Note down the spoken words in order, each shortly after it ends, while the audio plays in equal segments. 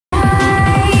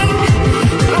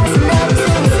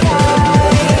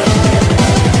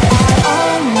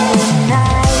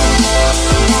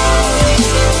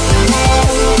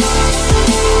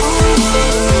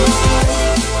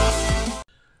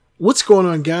going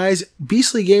on, guys?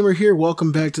 Beastly Gamer here.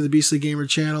 Welcome back to the Beastly Gamer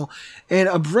channel and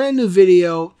a brand new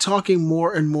video talking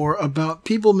more and more about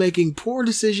people making poor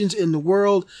decisions in the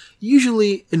world,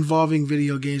 usually involving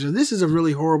video games. And this is a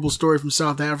really horrible story from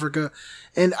South Africa,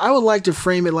 and I would like to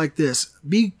frame it like this.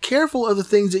 Be careful of the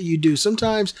things that you do.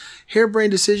 Sometimes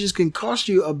harebrained decisions can cost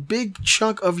you a big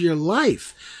chunk of your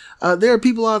life. There are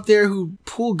people out there who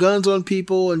pull guns on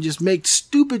people and just make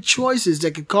stupid choices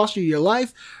that could cost you your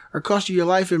life or cost you your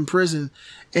life in prison.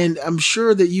 And I'm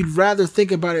sure that you'd rather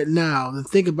think about it now than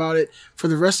think about it for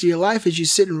the rest of your life as you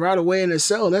sit and rot away in a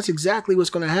cell. And that's exactly what's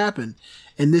going to happen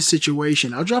in this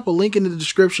situation. I'll drop a link in the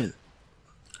description.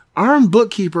 Armed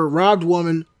bookkeeper robbed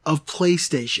woman of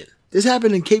PlayStation. This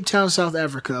happened in Cape Town, South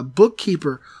Africa. A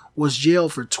bookkeeper was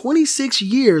jailed for 26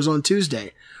 years on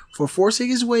Tuesday for forcing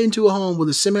his way into a home with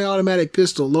a semi-automatic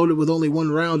pistol loaded with only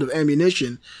one round of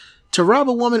ammunition to rob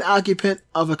a woman occupant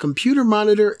of a computer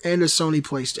monitor and a Sony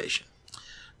PlayStation.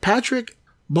 Patrick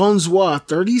Bonsai,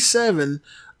 37,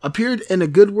 appeared in a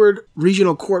Goodwood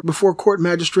Regional Court before Court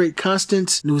Magistrate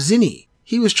Constance Nuzini.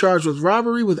 He was charged with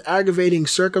robbery with aggravating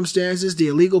circumstances, the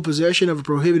illegal possession of a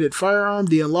prohibited firearm,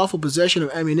 the unlawful possession of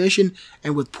ammunition,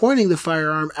 and with pointing the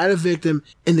firearm at a victim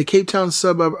in the Cape Town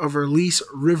suburb of Release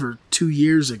River 2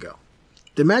 years ago.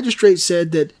 The magistrate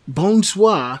said that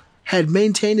Bonsai had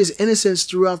maintained his innocence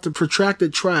throughout the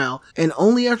protracted trial, and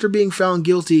only after being found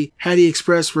guilty had he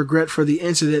expressed regret for the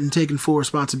incident and taken full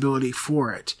responsibility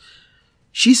for it.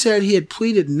 She said he had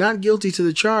pleaded not guilty to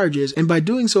the charges, and by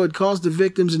doing so had caused the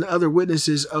victims and other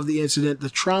witnesses of the incident the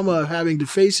trauma of having to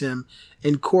face him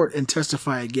in court and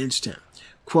testify against him.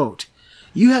 Quote,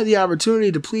 "You had the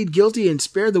opportunity to plead guilty and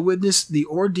spare the witness the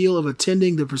ordeal of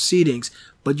attending the proceedings,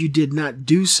 but you did not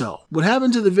do so. What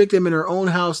happened to the victim in her own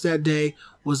house that day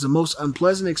was the most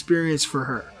unpleasant experience for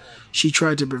her. She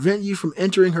tried to prevent you from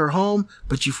entering her home,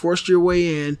 but you forced your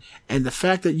way in, and the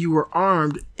fact that you were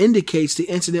armed indicates the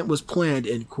incident was planned,"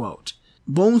 end quote.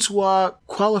 Bonsai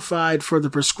qualified for the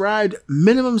prescribed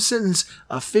minimum sentence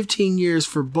of 15 years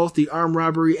for both the armed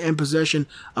robbery and possession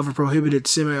of a prohibited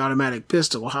semi-automatic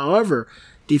pistol. However,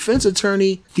 defense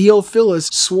attorney Theophilus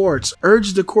Swartz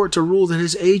urged the court to rule that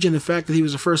his age and the fact that he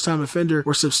was a first-time offender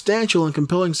were substantial and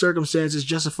compelling circumstances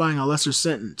justifying a lesser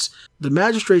sentence. The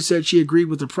magistrate said she agreed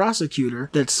with the prosecutor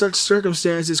that such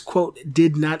circumstances, quote,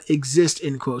 "did not exist,"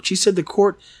 end quote. She said the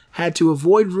court had to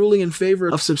avoid ruling in favor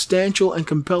of substantial and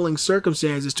compelling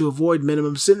circumstances to avoid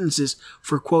minimum sentences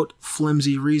for, quote,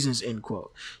 "flimsy reasons," end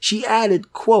quote. She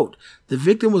added, quote, "The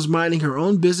victim was minding her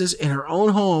own business in her own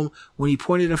home when he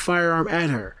pointed a firearm at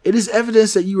her. It is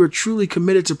evidence that you were truly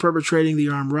committed to perpetrating the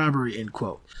armed robbery," end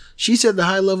quote. She said the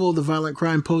high level of the violent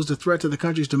crime posed a threat to the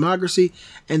country's democracy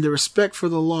and the respect for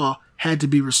the law had to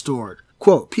be restored.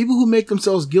 Quote, "People who make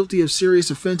themselves guilty of serious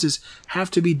offenses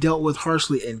have to be dealt with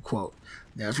harshly," end quote.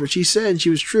 That's what she said, and she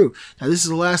was true. Now, this is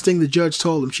the last thing the judge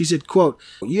told him. She said, quote,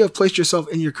 "You have placed yourself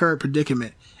in your current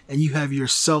predicament, and you have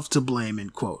yourself to blame,"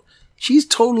 end quote. She's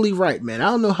totally right, man. I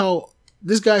don't know how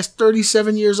this guy's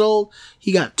 37 years old.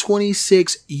 He got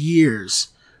 26 years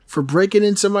for breaking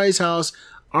in somebody's house,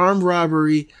 armed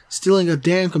robbery, stealing a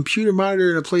damn computer monitor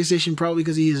and a PlayStation, probably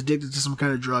because he is addicted to some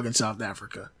kind of drug in South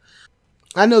Africa.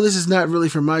 I know this is not really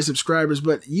for my subscribers,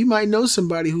 but you might know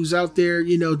somebody who's out there,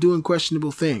 you know, doing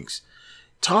questionable things.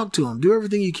 Talk to them. Do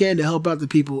everything you can to help out the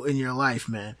people in your life,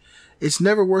 man. It's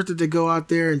never worth it to go out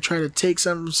there and try to take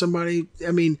something from somebody. I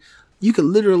mean, you could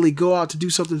literally go out to do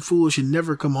something foolish and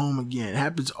never come home again. It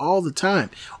happens all the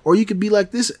time. Or you could be like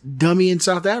this dummy in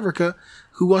South Africa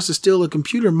who wants to steal a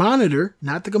computer monitor,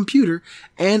 not the computer,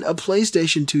 and a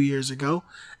PlayStation 2 years ago.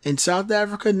 In South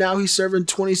Africa, now he's serving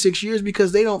 26 years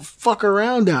because they don't fuck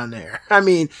around down there. I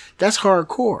mean, that's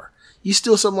hardcore. You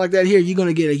steal something like that here, you're going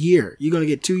to get a year. You're going to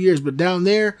get 2 years. But down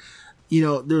there, you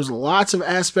know, there's lots of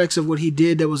aspects of what he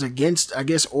did that was against, I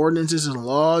guess, ordinances and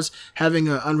laws. Having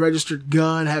an unregistered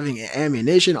gun, having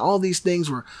ammunition, all these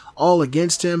things were all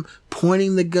against him.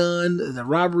 Pointing the gun, the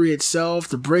robbery itself,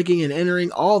 the breaking and entering,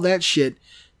 all that shit.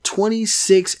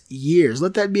 26 years.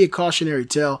 Let that be a cautionary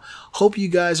tale. Hope you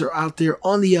guys are out there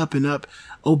on the up and up,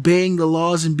 obeying the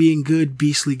laws and being good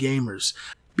beastly gamers.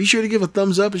 Be sure to give a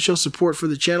thumbs up and show support for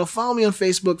the channel. Follow me on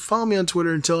Facebook, follow me on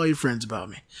Twitter, and tell all your friends about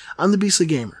me. I'm the Beastly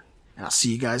Gamer, and I'll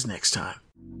see you guys next time.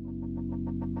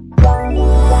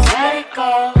 Let it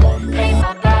go, make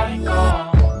my body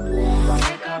go,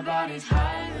 make our bodies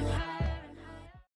high.